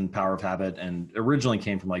that's in Power of Habit, and originally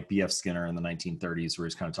came from like B.F. Skinner in the 1930s, where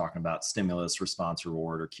he's kind of talking about stimulus, response,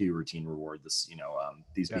 reward, or cue, routine, reward. This,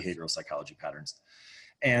 these behavioral psychology patterns,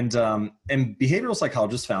 and behavioral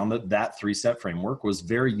psychologists found that 3-step framework was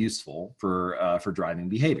very useful for driving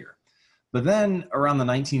behavior. But then around the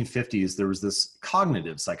 1950s, there was this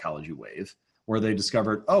cognitive psychology wave, where they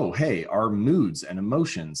discovered, oh, hey, our moods and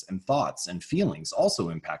emotions and thoughts and feelings also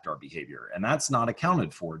impact our behavior. And that's not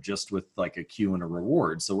accounted for just with like a cue and a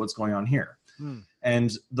reward. So what's going on here?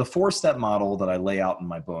 And the 4-step model that I lay out in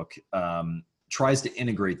my book tries to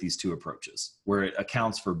integrate these two approaches, where it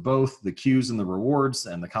accounts for both the cues and the rewards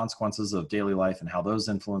and the consequences of daily life and how those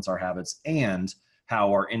influence our habits, and how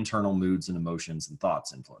our internal moods and emotions and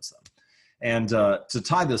thoughts influence them. And to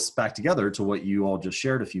tie this back together to what you all just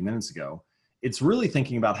shared a few minutes ago, it's really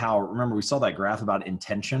thinking about how, remember we saw that graph about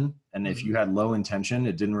intention, and if you had low intention,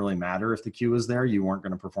 it didn't really matter if the cue was there, you weren't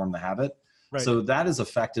going to perform the habit. Right. So that is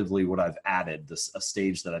effectively what I've added, a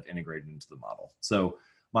stage that I've integrated into the model. So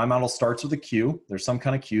my model starts with a cue. There's some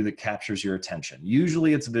kind of cue that captures your attention.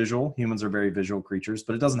 Usually it's visual. Humans are very visual creatures,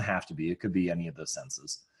 but it doesn't have to be. It could be any of those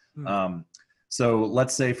senses. So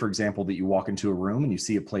let's say, for example, that you walk into a room and you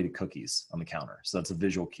see a plate of cookies on the counter. So that's a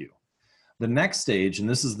visual cue. The next stage, and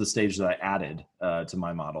this is the stage that I added to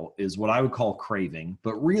my model, is what I would call craving,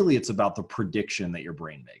 but really it's about the prediction that your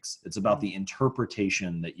brain makes. It's about the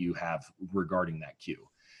interpretation that you have regarding that cue.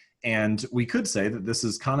 And we could say that this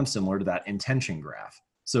is kind of similar to that intention graph.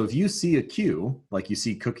 So if you see a cue, like you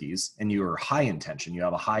see cookies, and you are high intention, you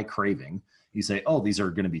have a high craving, you say, oh, these are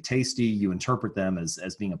going to be tasty, you interpret them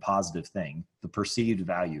as being a positive thing, the perceived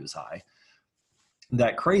value is high.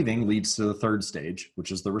 That craving leads to the 3rd stage,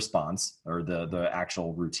 which is the response, or the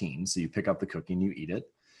actual routine. So you pick up the cookie and you eat it.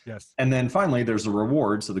 Yes. And then finally, there's a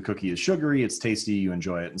reward. So the cookie is sugary, it's tasty, you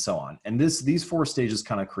enjoy it, and so on. And these 4 stages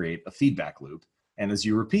kind of create a feedback loop. And as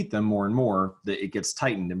you repeat them more and more, it gets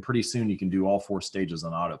tightened. And pretty soon you can do all 4 stages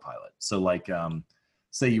on autopilot. So like,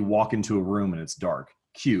 say you walk into a room and it's dark.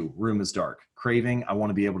 Cue, room is dark. Craving, I want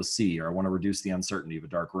to be able to see, or I want to reduce the uncertainty of a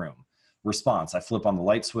dark room. Response, I flip on the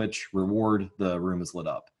light switch. Reward, the room is lit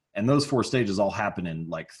up. And those 4 stages all happen in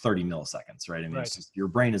like 30 milliseconds, right? I mean, It's just, your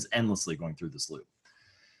brain is endlessly going through this loop.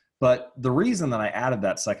 But the reason that I added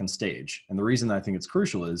that 2nd stage, and the reason that I think it's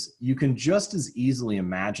crucial, is you can just as easily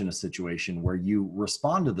imagine a situation where you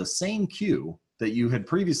respond to the same cue that you had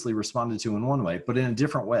previously responded to in one way, but in a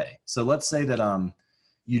different way. So let's say that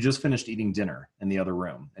you just finished eating dinner in the other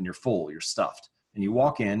room and you're full, you're stuffed. And you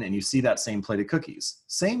walk in and you see that same plate of cookies,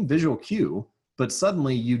 same visual cue, but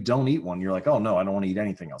suddenly you don't eat one. You're like, oh no, I don't want to eat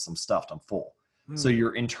anything else. I'm stuffed, I'm full. So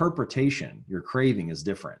your interpretation, your craving is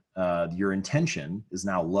different. Your intention is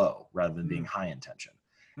now low rather than being high intention.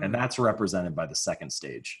 And that's represented by the 2nd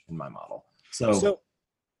stage in my model. So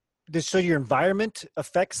your environment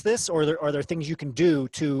affects this, or are there things you can do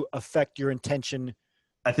to affect your intention?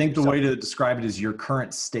 I think the way to describe it is your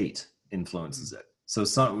current state influences it.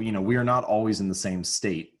 So we are not always in the same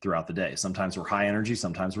state throughout the day. Sometimes we're high energy,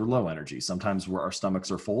 sometimes we're low energy. Sometimes our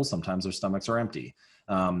stomachs are full, sometimes our stomachs are empty.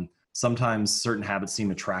 Sometimes certain habits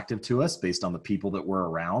seem attractive to us based on the people that we're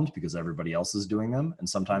around because everybody else is doing them. And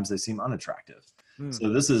sometimes they seem unattractive. So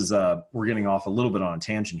this is, we're getting off a little bit on a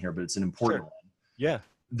tangent here, but it's an important one. Yeah.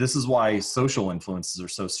 This is why social influences are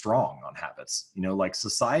so strong on habits. Like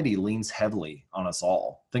society leans heavily on us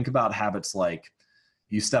all. Think about habits like,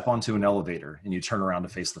 you step onto an elevator and you turn around to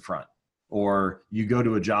face the front, or you go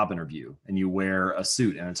to a job interview and you wear a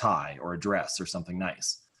suit and a tie or a dress or something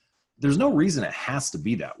nice. There's no reason it has to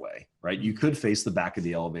be that way, right? You could face the back of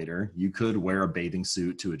the elevator. You could wear a bathing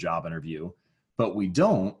suit to a job interview, but we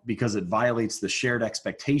don't, because it violates the shared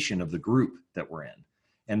expectation of the group that we're in.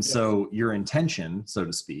 And so your intention, so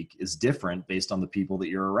to speak, is different based on the people that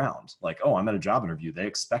you're around. Like, oh, I'm at a job interview. They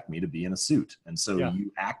expect me to be in a suit. And so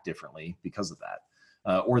you act differently because of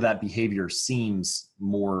that. Or that behavior seems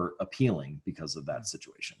more appealing because of that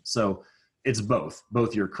situation. So it's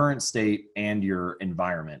both your current state and your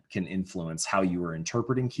environment can influence how you are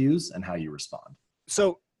interpreting cues and how you respond.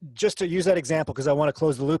 So just to use that example, because I want to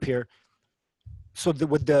close the loop here. So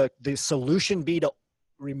would the solution be to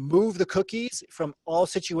remove the cookies from all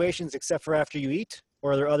situations except for after you eat?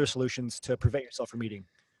 Or are there other solutions to prevent yourself from eating?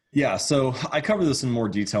 Yeah, so I cover this in more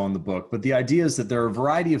detail in the book, but the idea is that there are a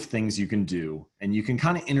variety of things you can do, and you can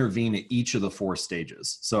kind of intervene at each of the 4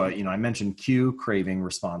 stages. So, I mentioned cue, craving,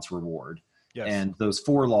 response, reward. Yes. And those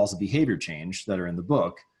 4 laws of behavior change that are in the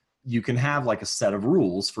book, you can have like a set of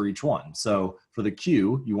rules for each one. So for the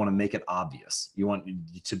cue, you want to make it obvious. You want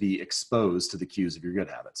to be exposed to the cues of your good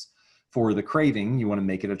habits. For the craving, you want to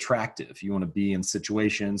make it attractive. You want to be in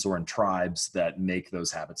situations or in tribes that make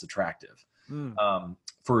those habits attractive.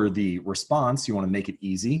 For the response, you want to make it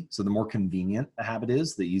easy. So the more convenient a habit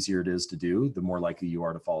is, the easier it is to do, the more likely you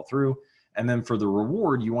are to follow through. And then for the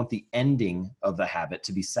reward, you want the ending of the habit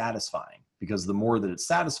to be satisfying, because the more that it's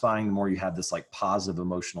satisfying, the more you have this like positive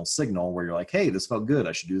emotional signal where you're like, hey, this felt good.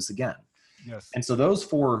 I should do this again. Yes. And so those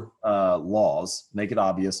 4 laws, make it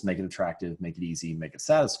obvious, make it attractive, make it easy, make it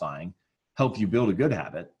satisfying, help you build a good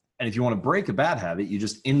habit. And if you want to break a bad habit, you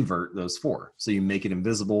just invert those 4. So you make it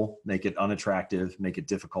invisible, make it unattractive, make it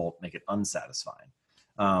difficult, make it unsatisfying.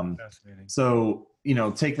 Fascinating. So,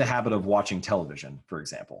 take the habit of watching television, for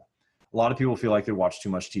example. A lot of people feel like they watch too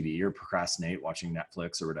much TV or procrastinate watching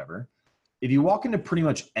Netflix or whatever. If you walk into pretty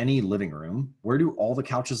much any living room, where do all the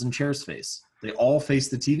couches and chairs face? They all face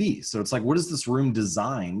the TV. So it's like, what is this room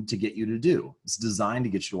designed to get you to do? It's designed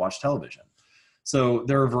to get you to watch television. So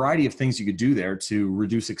there are a variety of things you could do there to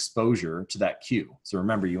reduce exposure to that cue. So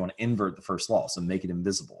remember, you want to invert the first law, so make it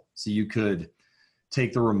invisible. So you could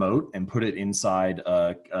take the remote and put it inside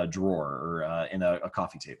a drawer or in a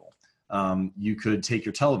coffee table. You could take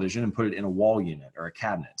your television and put it in a wall unit or a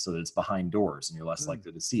cabinet so that it's behind doors and you're less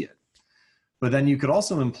likely to see it. But then you could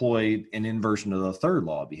also employ an inversion of the 3rd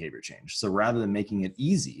law of behavior change. So rather than making it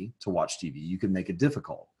easy to watch TV, you could make it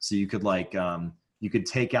difficult. So you could you could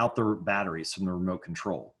take out the batteries from the remote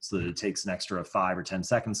control so that it takes an extra 5 or 10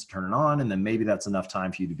 seconds to turn it on. And then maybe that's enough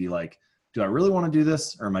time for you to be like, do I really want to do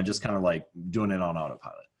this? Or am I just kind of like doing it on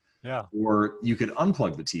autopilot? Yeah. Or you could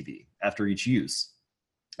unplug the TV after each use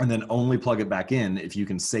and then only plug it back in if you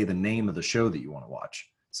can say the name of the show that you want to watch.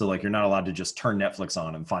 So like, you're not allowed to just turn Netflix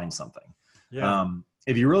on and find something. Yeah.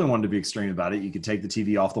 If you really wanted to be extreme about it, you could take the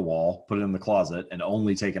TV off the wall, put it in the closet, and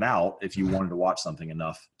only take it out if you wanted to watch something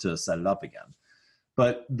enough to set it up again.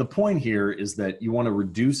 But the point here is that you want to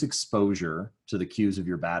reduce exposure to the cues of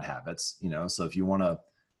your bad habits. So if you want to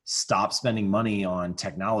stop spending money on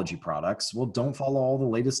technology products, well, don't follow all the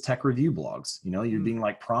latest tech review blogs. You're being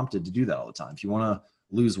like prompted to do that all the time. If you want to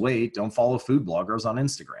lose weight, don't follow food bloggers on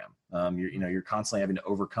Instagram. You're constantly having to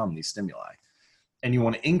overcome these stimuli. And you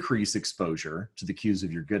want to increase exposure to the cues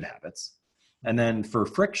of your good habits. And then for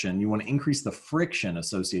friction, you want to increase the friction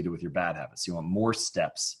associated with your bad habits. You want more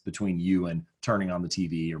steps between you and turning on the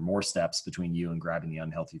TV, or more steps between you and grabbing the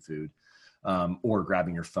unhealthy food, or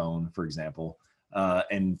grabbing your phone, for example,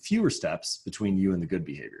 and fewer steps between you and the good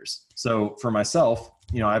behaviors. So for myself,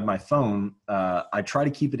 I have my phone. I try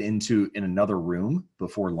to keep it in another room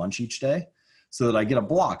before lunch each day, so that I get a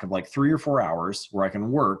block of like 3 or 4 hours where I can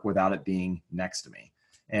work without it being next to me.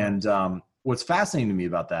 And what's fascinating to me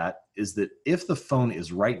about that is that if the phone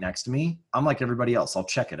is right next to me, I'm like everybody else. I'll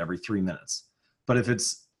check it every 3 minutes. But if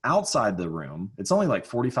it's outside the room, it's only like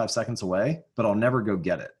 45 seconds away, but I'll never go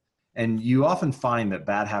get it. And you often find that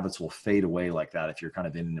bad habits will fade away like that if you're kind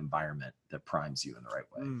of in an environment that primes you in the right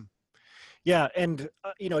way. Yeah. And,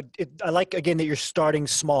 I like, again, that you're starting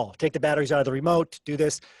small. Take the batteries out of the remote, do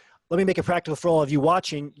this. Let me make it practical for all of you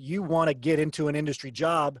watching. You want to get into an industry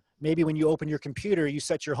job. Maybe when you open your computer, you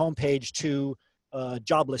set your homepage to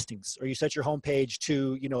job listings, or you set your homepage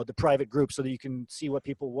to, the private group so that you can see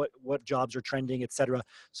what jobs are trending, et cetera.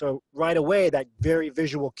 So right away, that very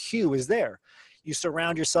visual cue is there. You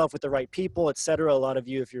surround yourself with the right people, et cetera. A lot of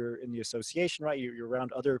you, if you're in the association, right, you're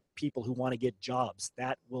around other people who want to get jobs.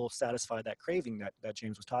 That will satisfy that craving that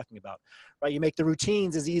James was talking about, right? You make the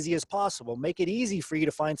routines as easy as possible. Make it easy for you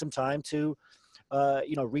to find some time to,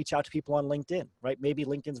 reach out to people on LinkedIn, right? Maybe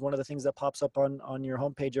LinkedIn's one of the things that pops up on your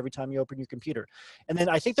homepage every time you open your computer. And then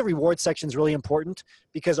I think the reward section is really important,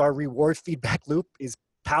 because our reward feedback loop is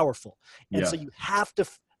powerful. And so you have to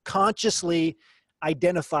consciously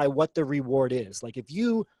identify what the reward is. Like if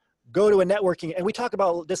you go to a networking, and we talk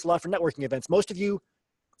about this a lot for networking events, most of you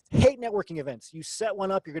hate networking events. You set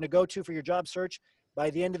one up you're going to go to for your job search. By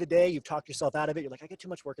the end of the day, you've talked yourself out of it. You're like, I get too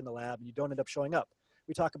much work in the lab, and you don't end up showing up.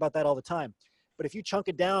 We talk about that all the time. But if you chunk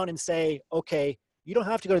it down and say, okay, you don't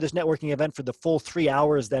have to go to this networking event for the full 3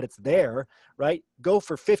 hours that it's there, right? Go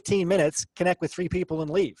for 15 minutes, connect with 3 people and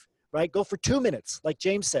leave, right? Go for 2 minutes, like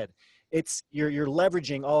James said. It's you're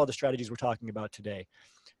leveraging all of the strategies we're talking about today.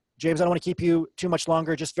 James, I don't want to keep you too much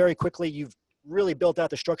longer. Just very quickly, you've really built out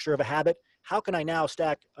the structure of a habit. How can I now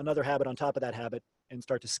stack another habit on top of that habit and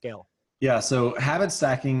start to scale? Yeah, so habit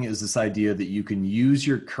stacking is this idea that you can use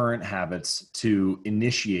your current habits to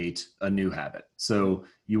initiate a new habit. So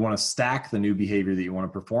you want to stack the new behavior that you want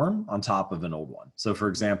to perform on top of an old one. So for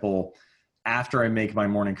example, after I make my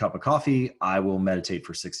morning cup of coffee, I will meditate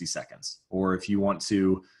for 60 seconds. Or if you want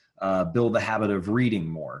to build the habit of reading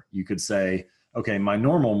more, you could say, okay, my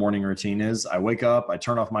normal morning routine is I wake up, I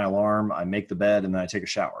turn off my alarm, I make the bed, and then I take a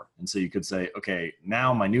shower. And so you could say, okay,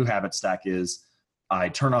 now my new habit stack is I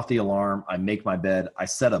turn off the alarm, I make my bed, I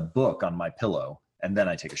set a book on my pillow, and then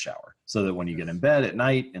I take a shower. So that when you get in bed at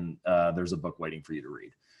night, and there's a book waiting for you to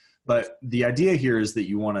read. But the idea here is that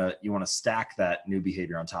you want to stack that new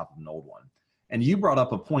behavior on top of an old one. And you brought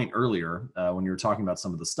up a point earlier when you were talking about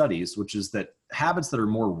some of the studies, which is that habits that are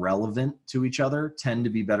more relevant to each other tend to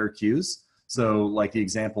be better cues. So like the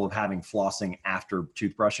example of having flossing after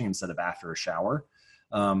toothbrushing instead of after a shower.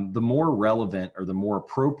 The more relevant or the more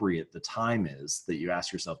appropriate the time is that you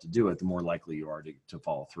ask yourself to do it, the more likely you are to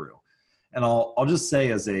follow through. And I'll just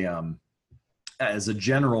say as a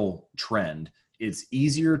general trend, it's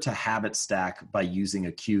easier to habit stack by using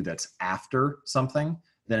a cue that's after something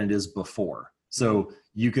than it is before. So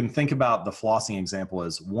you can think about the flossing example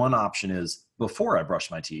as one option is before I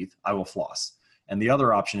brush my teeth, I will floss. And the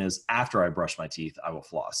other option is after I brush my teeth, I will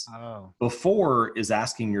floss. Oh. Before is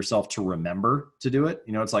asking yourself to remember to do it.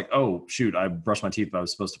 You know, it's like, oh, shoot, I brushed my teeth, but I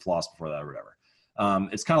was supposed to floss before that or whatever.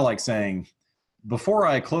 It's kind of like saying, before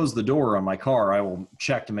I close the door on my car, I will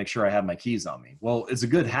check to make sure I have my keys on me. Well, it's a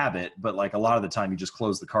good habit, but like a lot of the time you just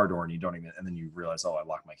close the car door and you don't even, and then you realize, oh, I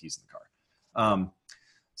locked my keys in the car.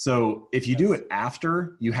 So if you do it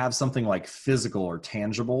after, you have something like physical or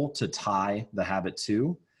tangible to tie the habit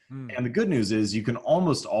to. And the good news is you can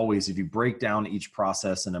almost always, if you break down each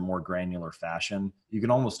process in a more granular fashion, you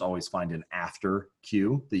can almost always find an after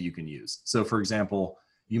cue that you can use. So for example,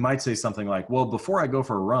 you might say something like, well, before I go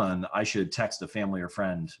for a run, I should text a family or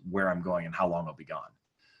friend where I'm going and how long I'll be gone.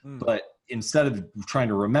 But instead of trying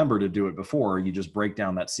to remember to do it before, you just break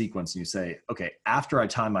down that sequence and you say, okay, after I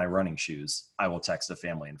tie my running shoes, I will text a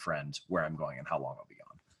family and friend where I'm going and how long I'll be gone.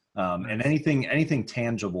 And anything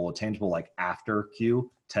tangible, a tangible like after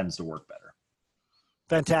cue tends to work better.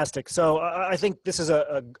 Fantastic. So I think this is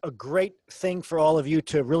a great thing for all of you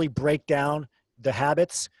to really break down the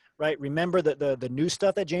habits, right? Remember the new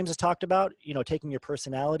stuff that James has talked about, you know, taking your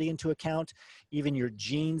personality into account, even your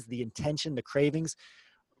genes, the intention, the cravings,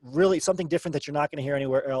 really something different that you're not going to hear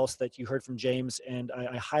anywhere else that you heard from James. And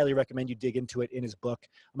I highly recommend you dig into it in his book.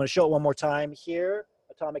 I'm going to show it one more time here.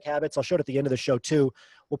 Atomic Habits. I'll show it at the end of the show too.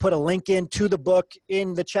 We'll put a link in to the book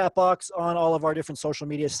in the chat box on all of our different social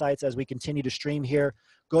media sites as we continue to stream here.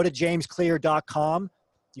 Go to jamesclear.com.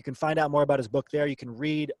 You can find out more about his book there. You can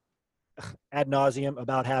read ad nauseum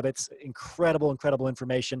about habits. Incredible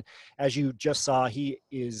information. As you just saw, he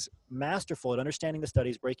is masterful at understanding the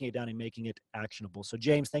studies, breaking it down and making it actionable. So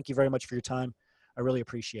James, thank you very much for your time. I really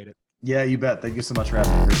appreciate it. Yeah, you bet. Thank you so much for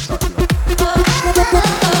having me. Great to talk to you.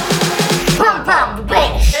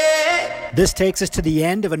 This takes us to the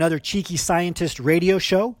end of another Cheeky Scientist radio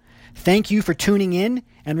show. Thank you for tuning in,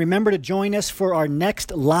 and remember to join us for our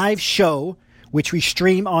next live show, which we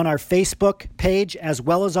stream on our Facebook page as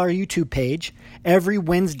well as our YouTube page every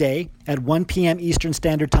Wednesday at 1 p.m. Eastern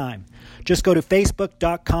Standard Time. Just go to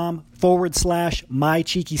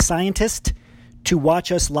facebook.com/mycheekyscientist to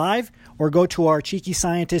watch us live, or go to our Cheeky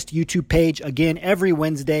Scientist YouTube page again every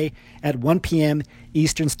Wednesday at 1 p.m.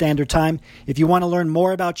 Eastern Standard Time. If you want to learn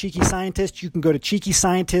more about Cheeky Scientist, you can go to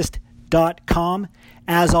cheekyscientist.com.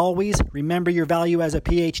 As always, remember your value as a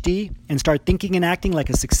Ph.D. and start thinking and acting like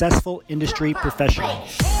a successful industry professional.